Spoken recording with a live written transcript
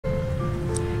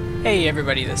Hey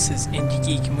everybody, this is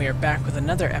IndieGeek and we are back with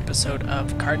another episode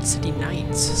of Card City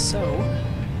Nights. So,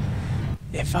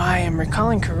 if I am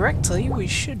recalling correctly, we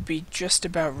should be just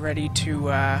about ready to go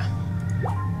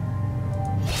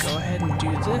ahead and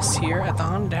do this here at the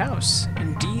haunted house.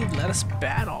 Indeed, let us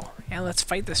battle. Yeah, let's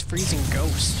fight this freezing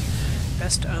ghost.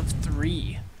 Best of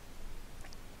 3.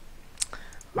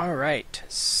 Alright,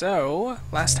 so,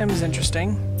 last time was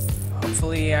interesting.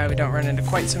 Hopefully we don't run into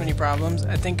quite so many problems.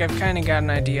 I think I've kind of got an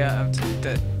idea of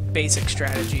the basic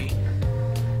strategy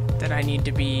that I need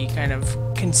to be kind of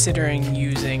considering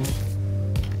using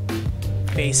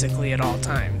basically at all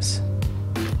times.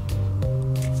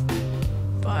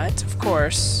 But, of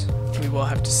course, we will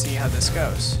have to see how this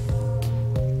goes.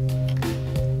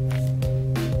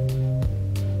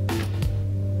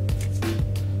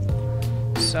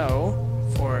 So,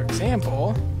 for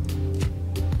example,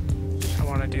 I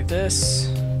want to do this,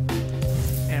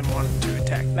 and want to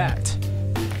attack that.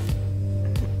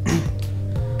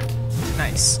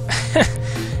 Nice.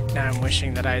 Now I'm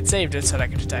wishing that I had saved it so that I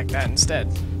could attack that instead.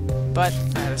 But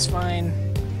that is fine.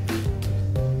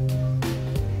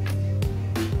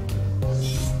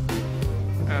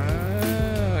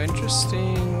 Oh,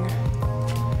 interesting.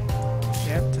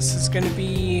 Yep, this is gonna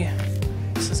be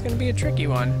a tricky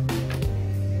one.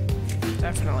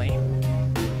 Definitely.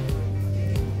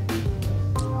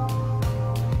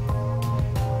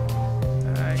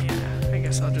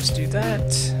 I'll just do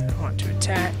that. I want to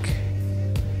attack.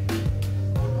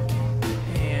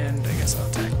 And I guess I'll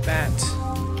attack that.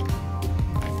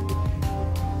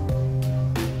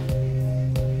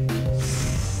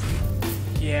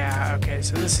 Yeah, okay,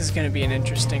 so this is going to be an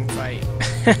interesting fight.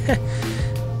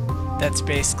 That's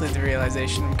basically the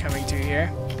realization I'm coming to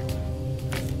here.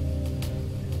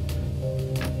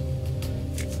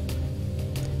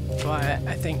 But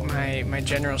I think my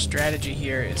general strategy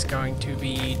here is going to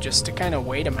be just to kind of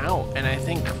wait him out, and I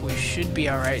think we should be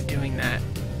alright doing that.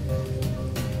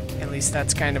 At least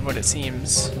that's kind of what it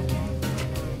seems.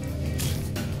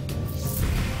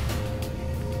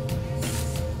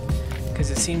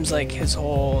 Because it seems like his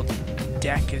whole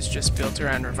deck is just built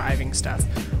around reviving stuff,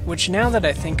 which now that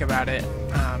I think about it,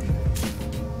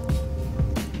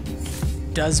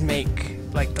 does make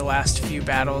like the last few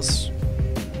battles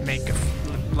make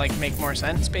more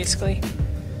sense, basically,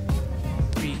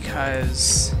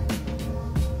 because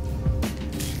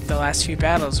the last few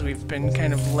battles we've been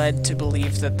kind of led to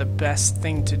believe that the best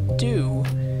thing to do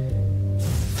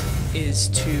is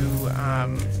to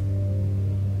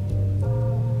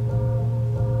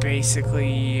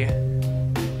basically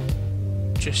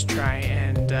just try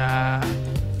and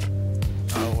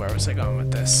oh, where was I going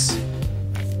with this?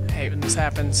 I hate when this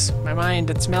happens. My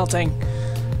mind, it's melting.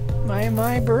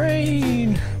 My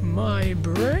brain!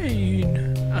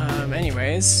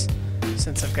 Anyways,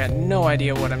 since I've got no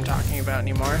idea what I'm talking about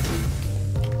anymore.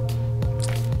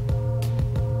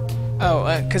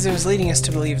 Oh, because it was leading us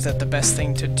to believe that the best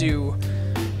thing to do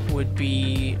would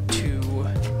be to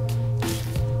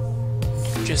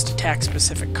just attack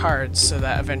specific cards so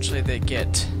that eventually they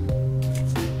get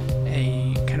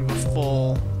a kind of a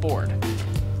full board.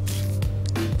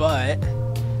 But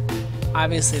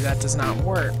obviously that does not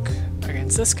work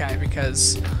against this guy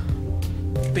because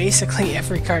basically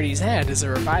every card he's had is a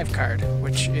revive card,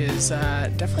 which is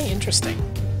definitely interesting.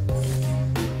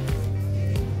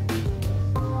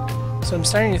 So I'm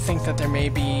starting to think that there may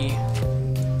be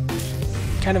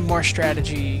kind of more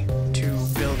strategy to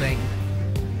building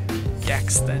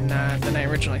decks than I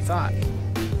originally thought.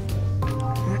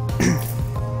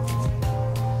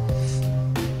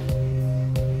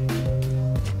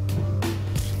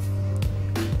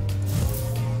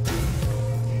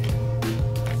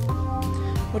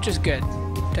 Which is good,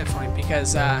 definitely,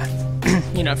 because,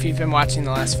 you know, if you've been watching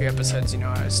the last few episodes, you know,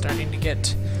 I was starting to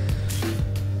get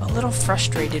a little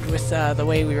frustrated with the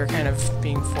way we were kind of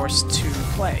being forced to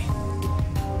play.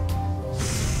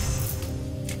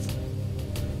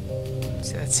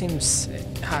 See, that seems,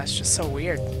 it's just so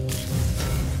weird.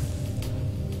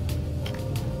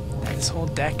 This whole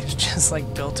deck is just,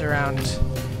 like, built around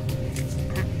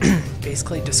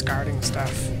basically discarding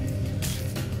stuff.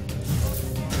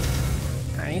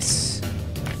 Nice.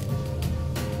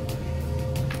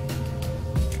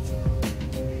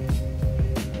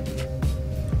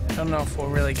 I don't know if we'll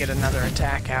really get another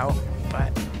attack out,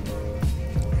 but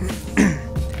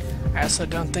I also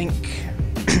don't think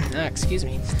excuse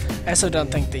me. I also don't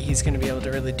think that he's going to be able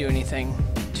to really do anything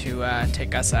to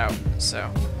take us out, so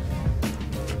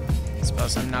I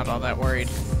suppose I'm not all that worried.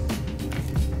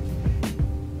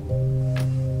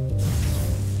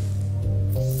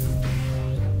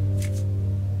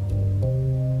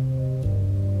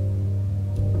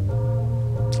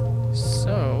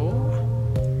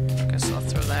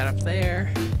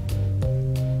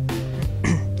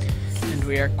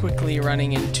 we are quickly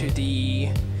running into the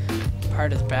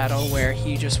part of the battle where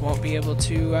he just won't be able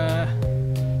to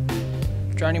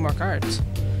draw any more cards.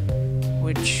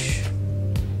 Which,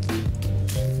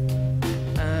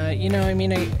 you know, I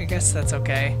mean, I guess that's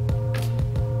okay.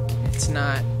 It's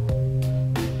not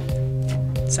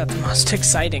the most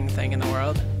exciting thing in the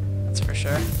world, that's for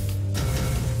sure.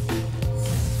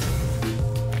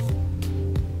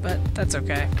 But that's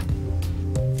okay.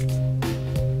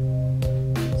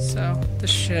 So this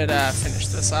should finish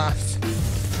this off.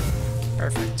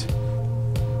 Perfect.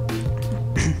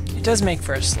 It does make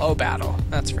for a slow battle,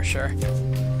 that's for sure.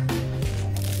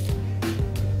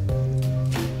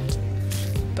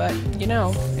 But you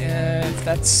know, if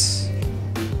that's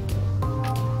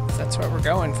what we're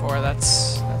going for,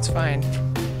 that's fine.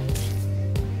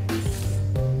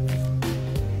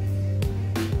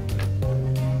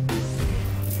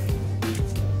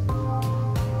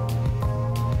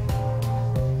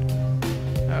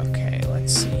 Okay,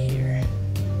 let's see here.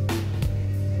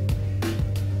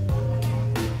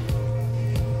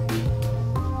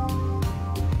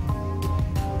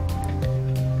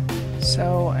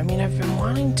 So, I mean, I've been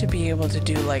wanting to be able to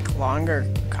do like longer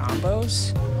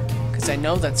combos, because I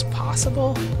know that's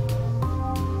possible.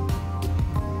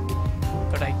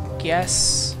 But I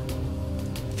guess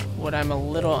what I'm a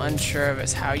little unsure of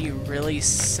is how you really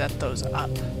set those up.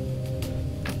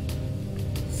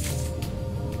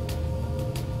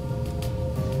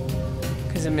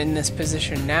 Because I'm in this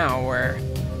position now where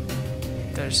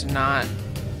there's not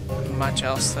much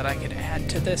else that I could add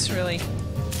to this, really.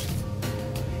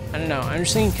 I don't know, I'm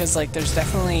just thinking because, like, there's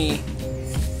definitely...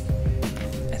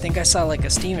 I think I saw, like, a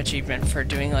Steam achievement for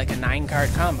doing, like, a 9-card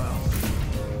combo.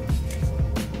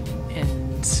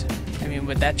 And, I mean,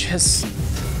 would that just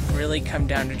really come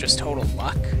down to just total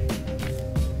luck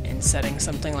in setting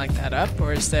something like that up?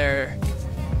 Or is there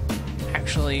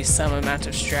actually some amount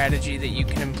of strategy that you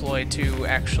can employ to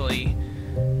actually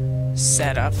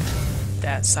set up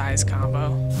that size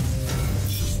combo?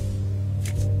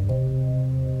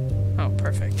 Oh,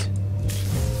 perfect.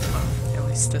 Well, at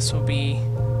least this will be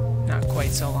not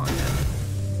quite so long then.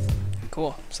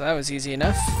 Cool, so that was easy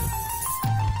enough.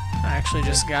 I actually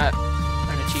just got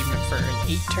an achievement for an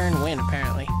 8-turn win,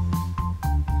 apparently.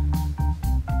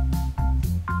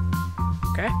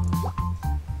 Okay.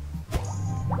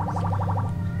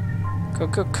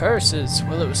 Coco curses.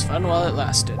 Well, it was fun while it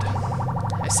lasted.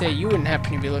 I say you wouldn't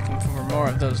happen to be looking for more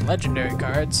of those legendary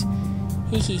cards.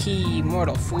 Hee hee hee,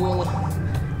 mortal fool.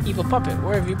 Evil puppet,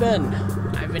 where have you been?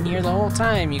 I've been here the whole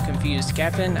time, you confused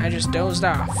captain. I just dozed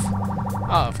off.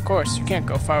 Oh, of course, you can't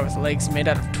go far with legs made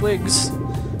out of twigs.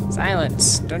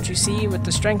 Silence. Don't you see, with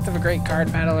the strength of a great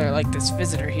card battler like this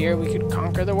visitor here, we could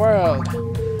conquer the world.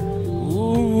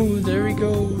 Ooh, there he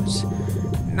goes.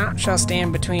 Naught shall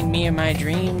stand between me and my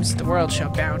dreams. The world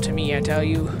shall bow to me, I tell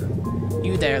you.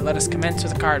 You there, let us commence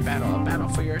with a card battle. A battle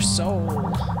for your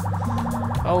soul.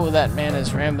 Oh, that man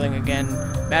is rambling again.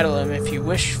 Battle him if you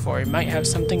wish, for he might have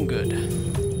something good.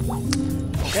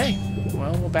 Okay,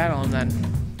 well, we'll battle him then.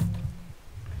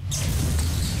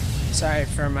 Sorry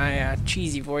for my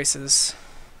cheesy voices.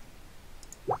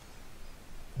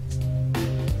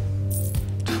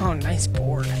 Oh, nice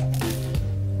board.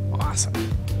 Awesome.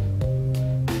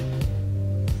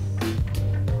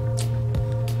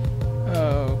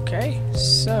 Okay,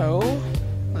 so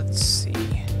let's see.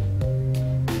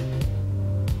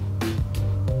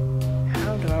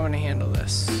 How do I want to handle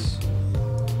this?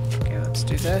 Okay, let's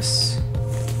do this.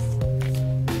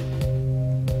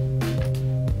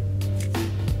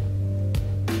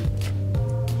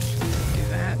 Do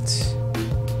that.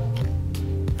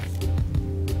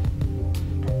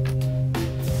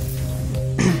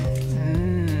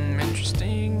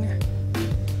 Interesting.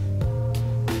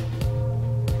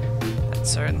 That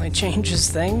certainly changes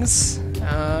things.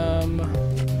 I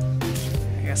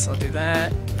guess I'll do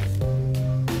that.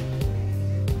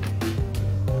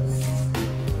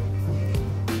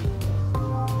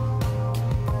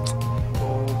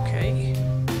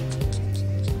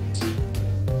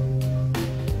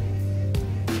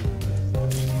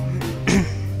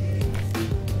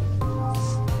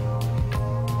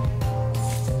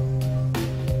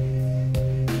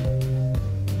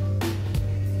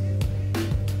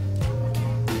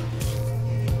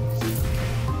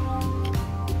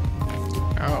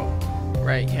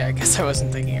 Right, yeah, I guess I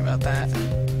wasn't thinking about that.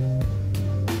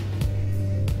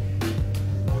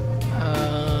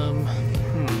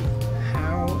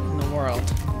 How in the world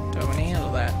do I want to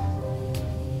handle that?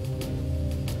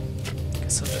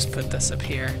 Guess I'll just put this up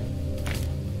here.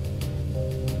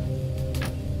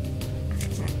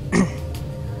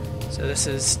 So this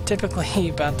is typically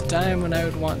about the time when I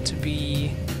would want to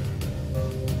be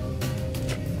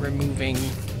removing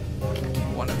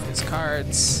one of his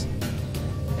cards.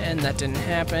 And that didn't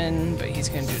happen, but he's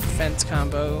going to do a defense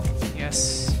combo.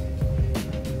 Yes.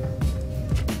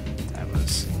 That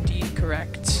was indeed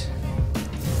correct.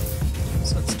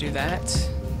 So let's do that.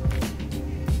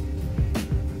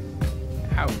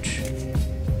 Ouch.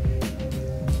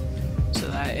 So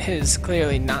that is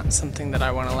clearly not something that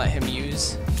I want to let him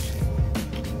use.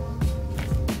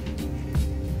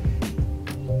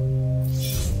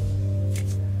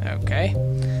 Okay.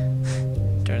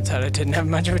 Turns out I didn't have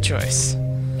much of a choice.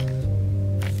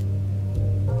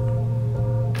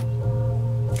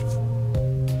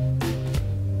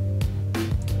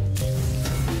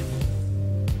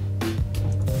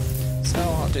 So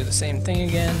I'll do the same thing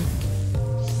again.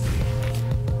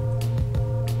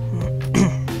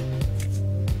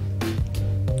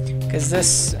 Because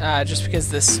this, just because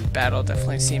this battle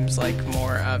definitely seems like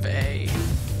more of a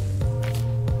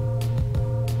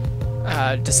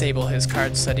disable his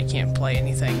cards so that he can't play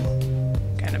anything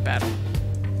kind of battle.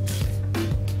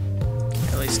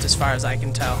 At least as far as I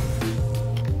can tell.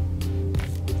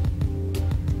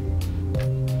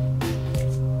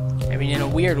 I mean, in a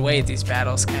weird way, these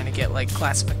battles kind of get like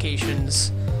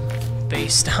classifications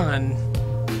based on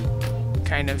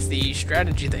kind of the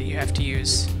strategy that you have to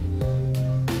use.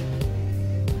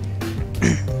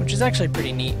 Which is actually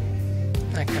pretty neat.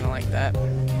 I kind of like that.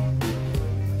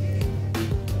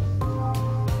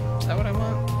 Is that what I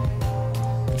want?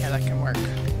 Yeah, that can work.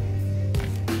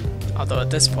 Although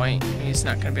at this point, he's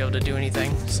not going to be able to do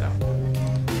anything, so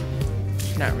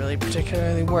not really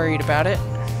particularly worried about it.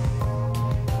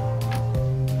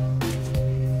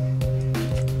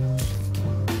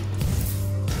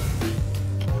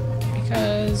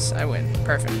 Because I win.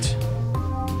 Perfect.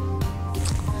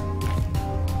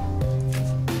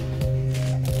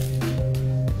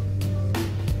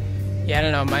 Yeah, I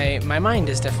don't know, my mind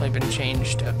has definitely been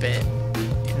changed a bit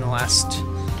in the last,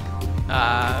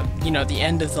 you know, the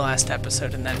end of the last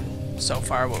episode and then so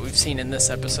far what we've seen in this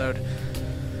episode.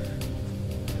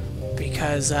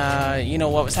 Because, you know,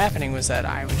 what was happening was that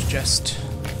I was just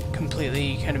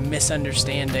completely kind of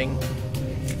misunderstanding,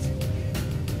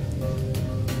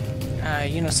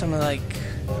 you know, some of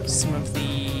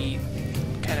the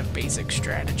kind of basic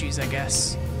strategies, I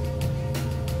guess.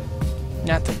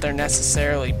 Not that they're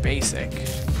necessarily basic.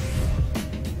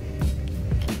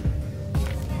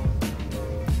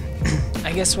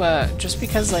 I guess just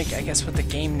because, like, I guess what the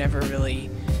game never really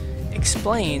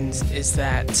explains is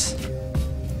that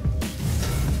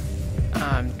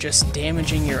just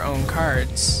damaging your own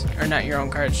cards, or not your own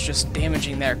cards, just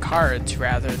damaging their cards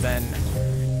rather than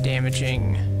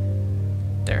damaging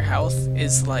their health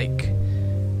is like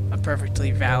a perfectly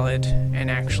valid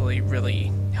and actually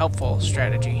really helpful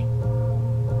strategy.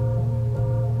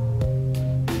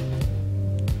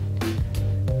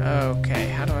 Okay,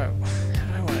 how do I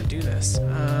want to do this?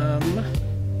 Oh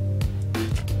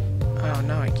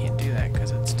no, I can't do that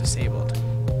because it's disabled.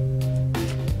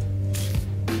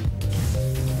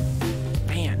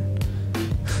 Man.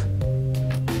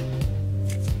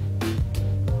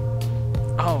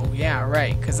 Oh yeah,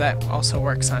 right, because that also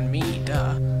works on me,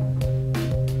 duh.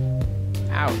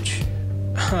 Ouch.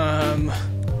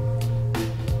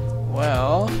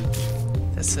 Well,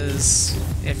 this is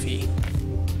iffy.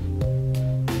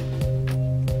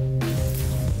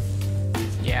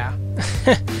 Yeah.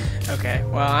 Okay,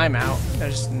 well, I'm out.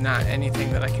 There's not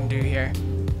anything that I can do here.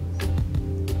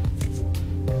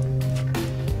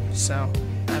 So,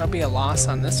 that'll be a loss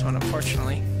on this one,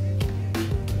 unfortunately.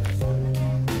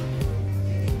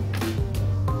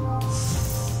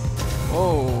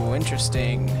 Whoa,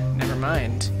 interesting. Never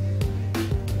mind.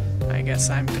 I guess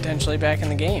I'm potentially back in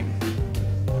the game.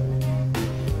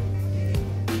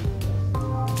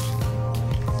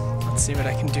 Let's see what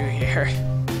I can do here.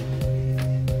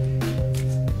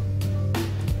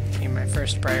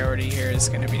 First priority here is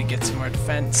going to be to get some more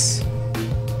defense.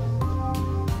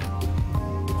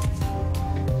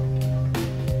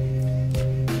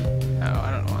 Oh,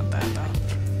 I don't want that though.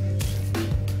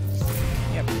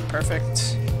 Yep,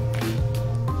 perfect.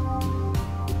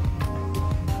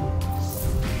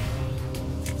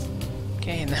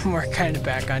 Okay, and then we're kind of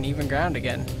back on even ground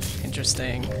again.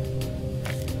 Interesting.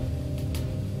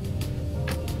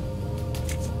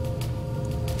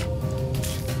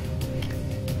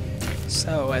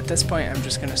 So at this point I'm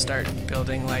just going to start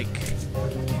building like,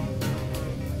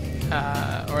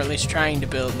 or at least trying to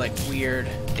build like weird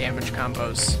damage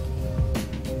combos.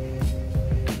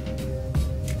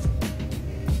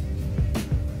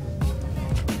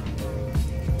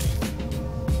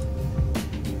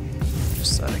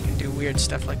 Just so that I can do weird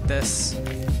stuff like this.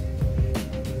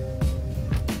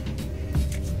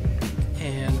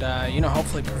 And and, you know,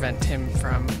 hopefully prevent him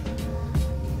from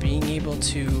being able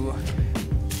to...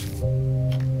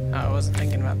 Oh, I wasn't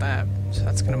thinking about that. So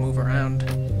that's gonna move around.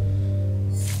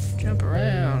 Jump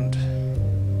around.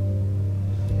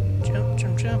 Jump,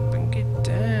 jump, jump, and get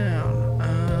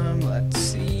down. Let's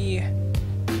see. Yeah,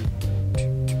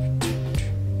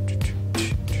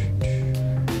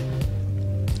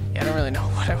 I don't really know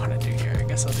what I want to do here. I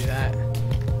guess I'll do that.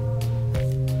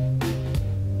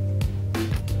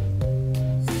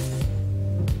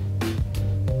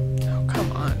 Oh,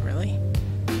 come on, really?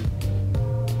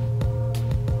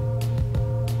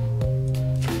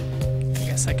 I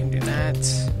guess I can do that.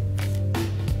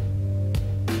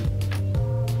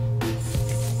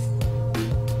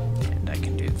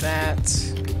 That.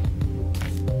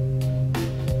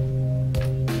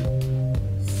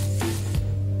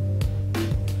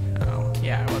 Oh,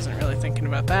 yeah, I wasn't really thinking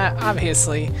about that,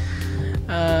 obviously.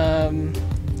 Oh,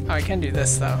 I can do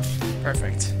this, though.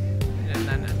 Perfect. And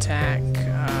then attack.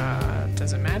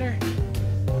 Does it matter?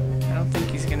 I don't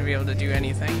think he's going to be able to do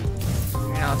anything. I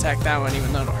mean, I'll attack that one,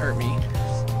 even though it'll hurt me.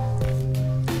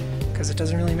 Because it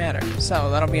doesn't really matter. So,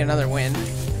 that'll be another win.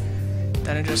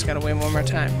 Then I just got to win one more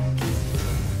time.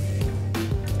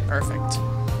 Perfect.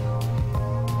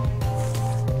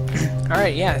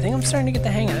 Alright, yeah, I think I'm starting to get the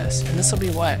hang of this. And this will be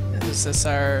what? Is this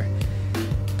our...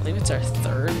 I believe it's our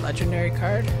third legendary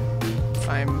card, if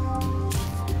I'm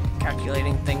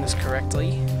calculating things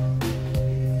correctly.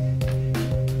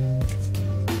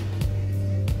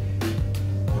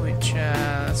 Which,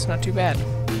 that's not too bad.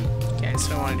 Okay,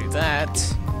 so I want to do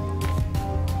that.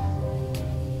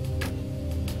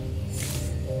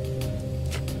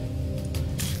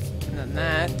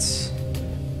 That.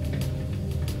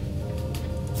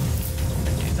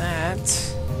 Do that.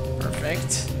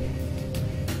 Perfect.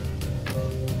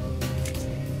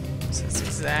 So that's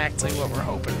exactly what we're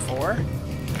hoping for.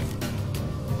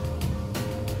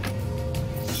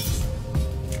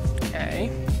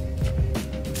 Okay.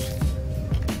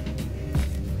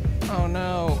 Oh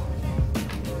no.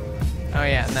 Oh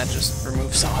yeah, and that just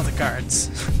removes all the cards.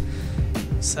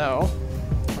 So,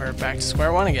 we're back to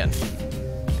square one again.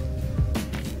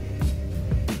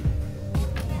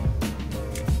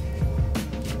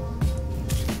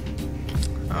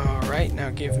 Alright, now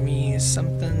give me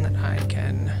something that I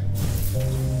can...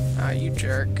 Ah, you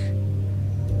jerk.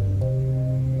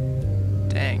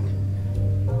 Dang.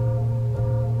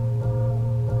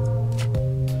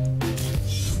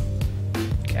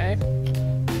 Okay.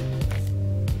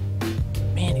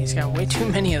 Man, he's got way too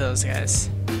many of those guys.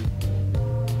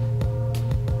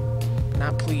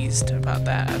 Not pleased about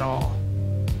that at all.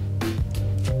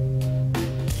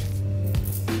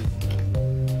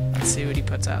 Let's see what he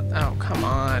puts out. Oh, come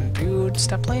on, dude.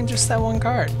 Stop playing just that one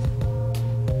card.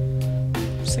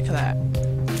 I'm sick of that.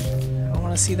 I don't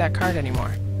want to see that card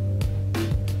anymore.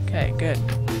 Okay, good.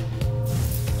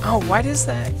 Oh, why does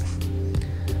that?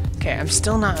 Okay, I'm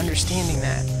still not understanding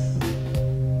that.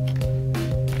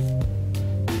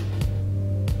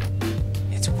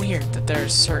 It's weird that there are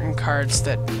certain cards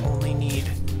that only need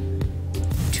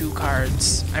 2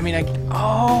 cards. I mean,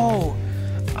 Oh!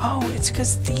 Oh, it's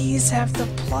because these have the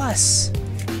plus.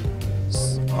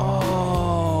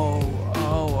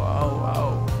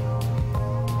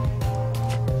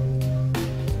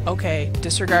 Okay,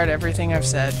 disregard everything I've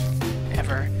said,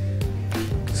 ever.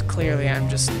 Because clearly I'm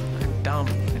dumb.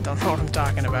 I don't know what I'm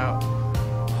talking about.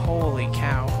 Holy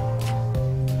cow.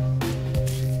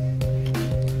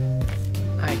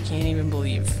 I can't even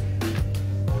believe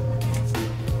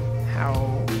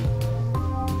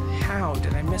how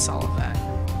did I miss all of that?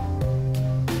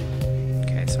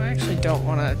 Okay, so I actually don't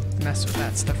want to mess with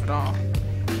that stuff at all.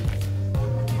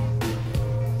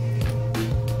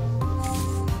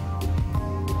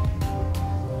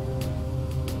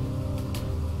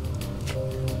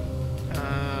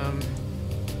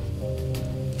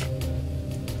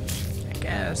 I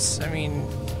guess, I mean,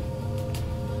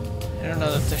 I don't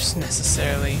know that there's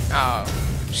necessarily... Oh,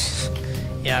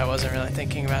 yeah, I wasn't really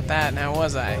thinking about that, now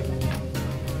was I?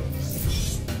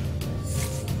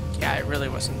 Yeah, I really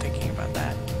wasn't thinking about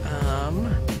that.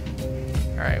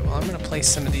 Alright, well I'm gonna place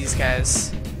some of these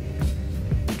guys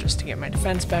just to get my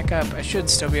defense back up. I should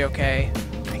still be okay.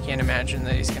 I can't imagine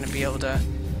that he's gonna be able to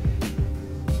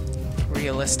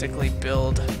realistically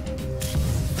build.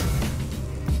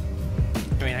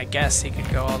 I mean, I guess he could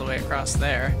go all the way across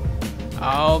there.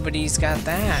 Oh, but he's got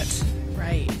that.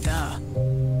 Right, duh.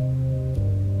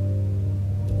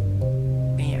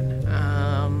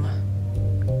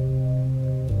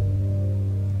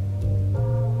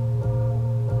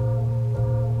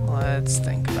 Let's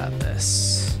think about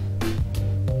this.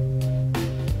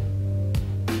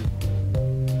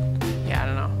 Yeah, I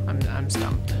don't know.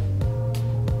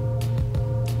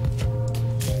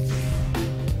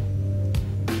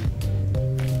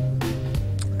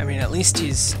 at least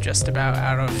he's just about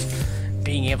out of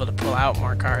being able to pull out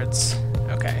more cards.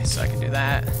 Okay, so I can do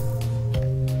that.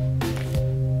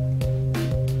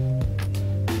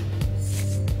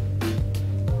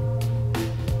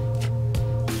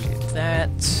 Do that.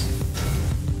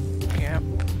 Yep.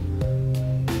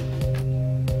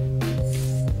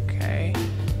 Okay.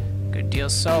 Good deal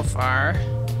so far.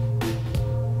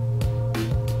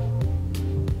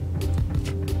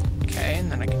 Okay,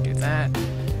 and then I can do that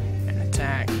and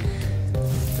attack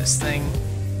this thing.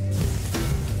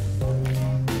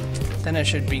 Then I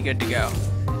should be good to go.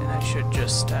 And I should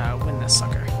just win this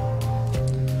sucker.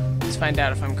 Let's find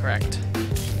out if I'm correct.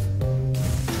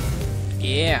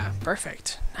 Yeah,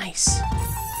 perfect. Nice.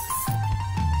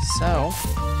 So,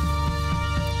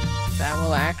 that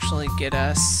will actually get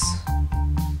us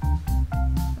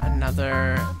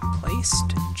another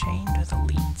placed chained with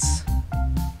elites.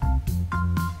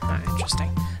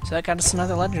 Interesting. So that got us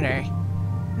another legendary.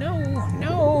 No,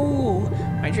 no!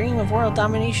 My dream of world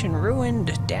domination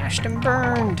ruined, dashed and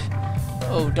burned.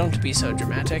 Oh, don't be so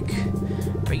dramatic.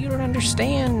 But you don't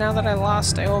understand. Now that I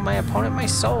lost, I owe my opponent my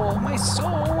soul. My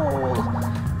soul!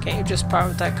 Can't you just part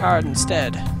with that card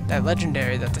instead? That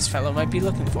legendary that this fellow might be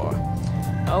looking for.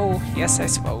 Oh, yes, I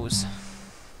suppose.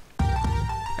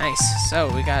 Nice.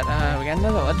 So we got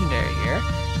another legendary here.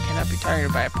 Cannot be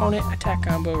targeted by opponent. Attack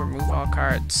combo. Remove all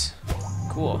cards.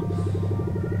 Cool.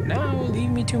 No, leave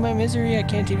me to my misery. I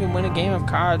can't even win a game of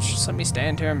cards. Just let me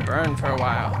stand here and burn for a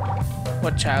while.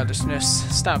 What childishness.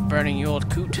 Stop burning, you old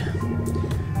coot.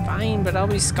 Fine, but I'll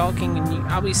be sulking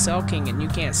and you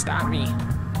can't stop me.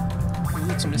 Ooh,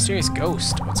 it's a mysterious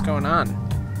ghost. What's going on?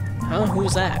 Huh?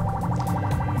 Who's that?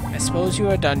 I suppose you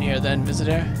are done here then,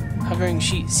 visitor. Hovering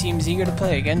sheet seems eager to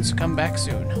play again, so come back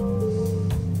soon.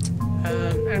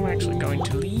 I'm actually going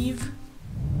to leave.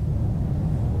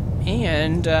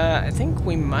 And I think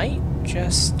we might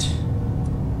just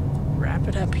wrap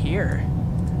it up here.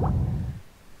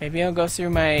 Maybe I'll go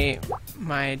through my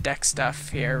deck stuff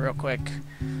here real quick.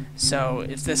 So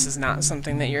if this is not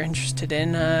something that you're interested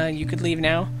in, you could leave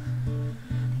now.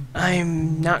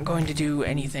 I'm not going to do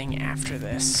anything after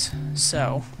this.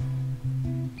 So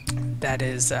that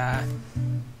is that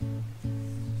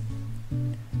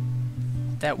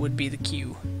would be the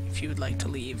cue if you would like to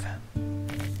leave.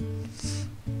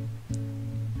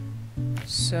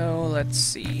 So let's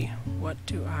see, what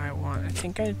do I want? I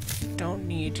think I don't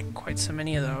need quite so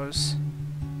many of those.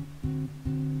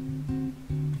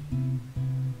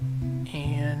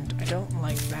 And I don't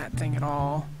like that thing at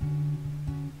all.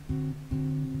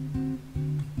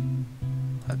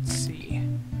 Let's see.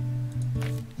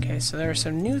 Okay, so there are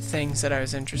some new things that I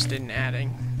was interested in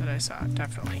adding that I saw,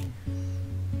 definitely.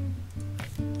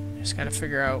 Just gotta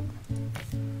figure out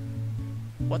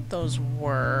what those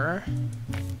were.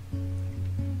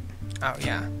 Oh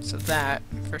yeah, so that,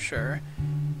 for sure.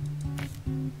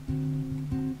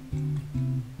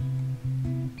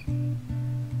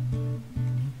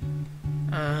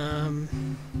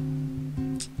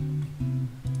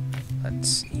 Let's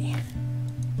see.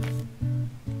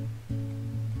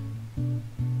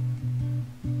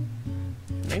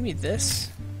 Maybe this?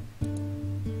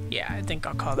 Yeah, I think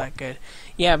I'll call that good.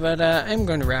 Yeah, but I'm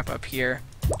going to wrap up here.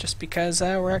 Just because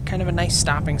we're at kind of a nice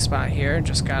stopping spot here.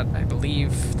 Just got, I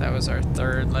believe, that was our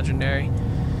third legendary.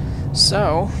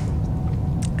 So,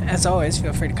 as always,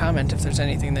 feel free to comment if there's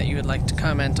anything that you would like to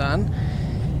comment on.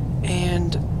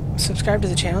 And subscribe to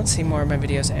the channel to see more of my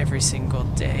videos every single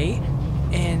day.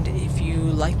 And if you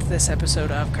liked this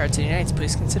episode of Card City Nights,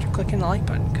 please consider clicking the like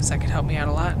button, because that could help me out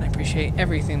a lot, and I appreciate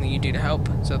everything that you do to help.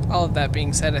 So with all of that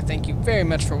being said, I thank you very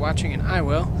much for watching, and I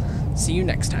will see you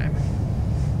next time.